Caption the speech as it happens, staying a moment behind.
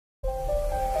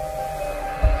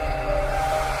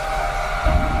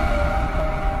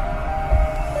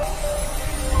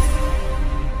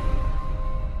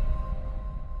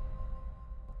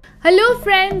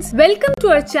friends, welcome to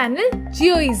our channel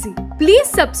GeoEasy. Please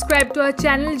subscribe to our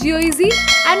channel GeoEasy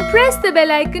and press the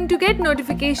bell icon to get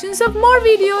notifications of more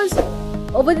videos.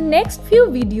 Over the next few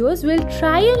videos, we'll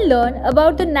try and learn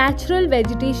about the natural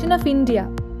vegetation of India.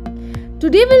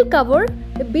 Today we'll cover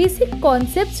the basic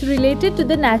concepts related to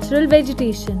the natural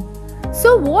vegetation.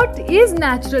 So what is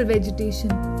natural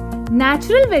vegetation?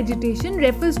 Natural vegetation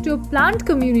refers to a plant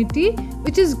community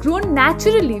which is grown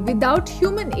naturally without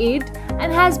human aid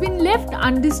and has been left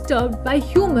undisturbed by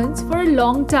humans for a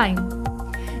long time.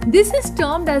 This is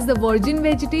termed as the virgin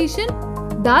vegetation.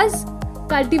 Thus,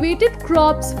 cultivated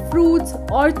crops, fruits,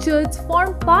 orchards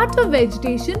form part of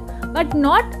vegetation but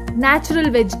not natural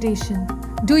vegetation.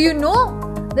 Do you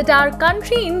know that our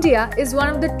country India is one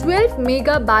of the 12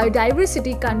 mega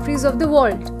biodiversity countries of the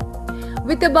world?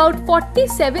 With about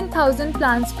 47,000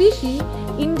 plant species,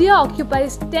 India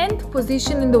occupies 10th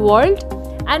position in the world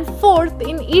and 4th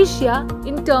in Asia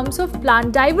in terms of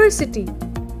plant diversity.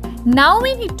 Now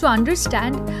we need to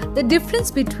understand the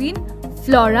difference between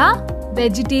flora,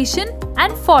 vegetation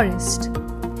and forest.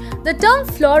 The term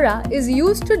flora is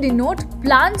used to denote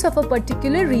plants of a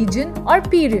particular region or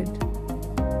period,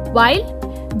 while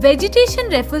vegetation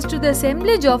refers to the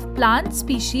assemblage of plant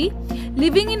species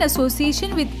living in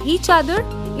association with each other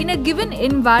in a given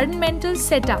environmental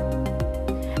setup.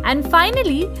 And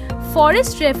finally,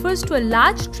 forest refers to a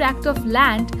large tract of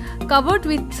land covered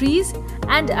with trees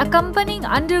and accompanying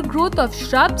undergrowth of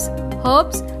shrubs,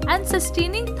 herbs, and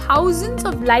sustaining thousands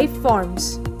of life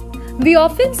forms. We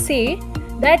often say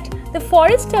that the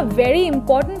forests are very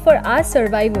important for our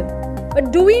survival.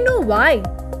 But do we know why?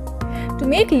 To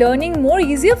make learning more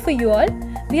easier for you all,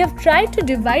 we have tried to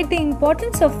divide the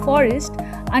importance of forest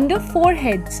under 4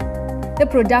 heads. The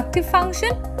productive function.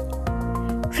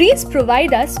 Trees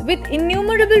provide us with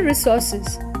innumerable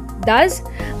resources. Thus,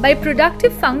 by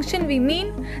productive function we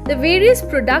mean the various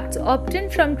products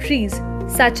obtained from trees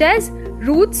such as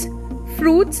roots,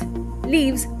 fruits,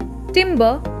 leaves,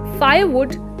 timber,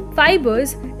 firewood,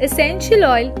 fibers, essential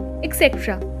oil,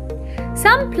 etc.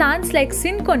 Some plants like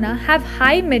cinchona have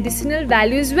high medicinal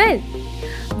value as well.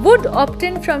 Wood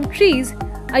obtained from trees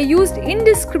are used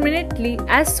indiscriminately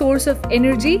as source of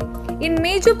energy in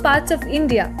major parts of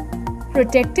India.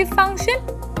 Protective function.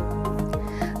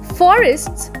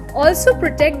 Forests also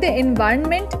protect the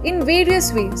environment in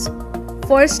various ways.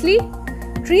 Firstly,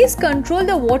 trees control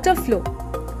the water flow.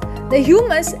 The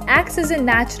humus acts as a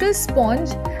natural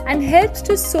sponge and helps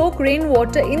to soak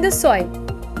rainwater in the soil.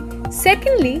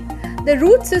 Secondly, the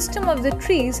root system of the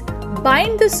trees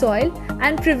bind the soil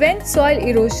and prevent soil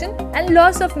erosion and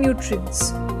loss of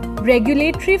nutrients.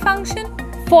 Regulatory function.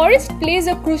 Forest plays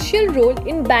a crucial role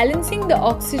in balancing the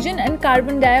oxygen and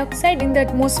carbon dioxide in the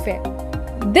atmosphere.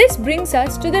 This brings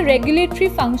us to the regulatory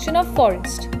function of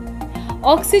forest.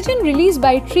 Oxygen released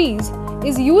by trees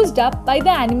is used up by the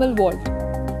animal world,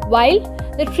 while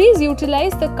the trees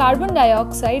utilize the carbon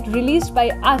dioxide released by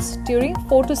us during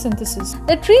photosynthesis.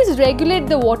 The trees regulate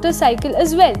the water cycle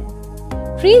as well.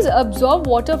 Trees absorb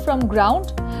water from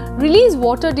ground, release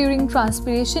water during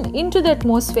transpiration into the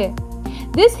atmosphere.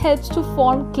 This helps to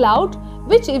form cloud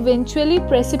which eventually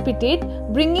precipitate,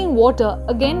 bringing water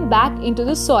again back into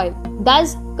the soil,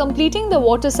 thus completing the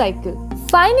water cycle.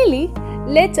 Finally,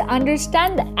 let's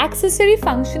understand the accessory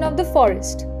function of the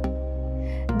forest.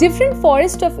 Different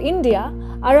forests of India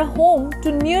are a home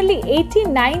to nearly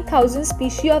 89,000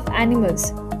 species of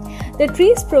animals. The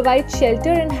trees provide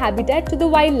shelter and habitat to the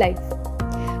wildlife.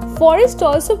 Forest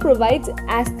also provides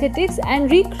aesthetics and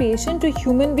recreation to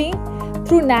human beings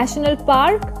through national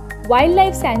park,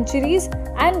 wildlife sanctuaries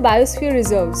and biosphere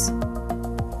reserves.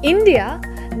 India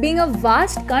being a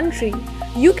vast country,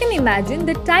 you can imagine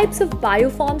the types of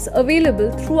bioforms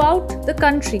available throughout the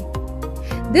country.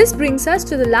 This brings us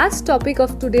to the last topic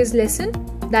of today's lesson,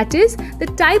 that is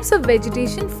the types of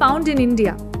vegetation found in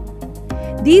India.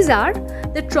 These are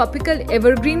the tropical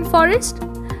evergreen forest,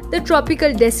 the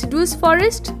tropical deciduous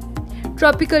forest,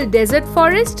 tropical desert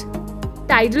forest,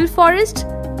 tidal forest,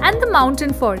 and the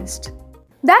mountain forest.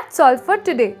 That's all for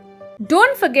today.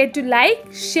 Don't forget to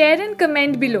like, share and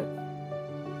comment below.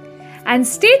 And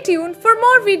stay tuned for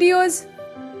more videos.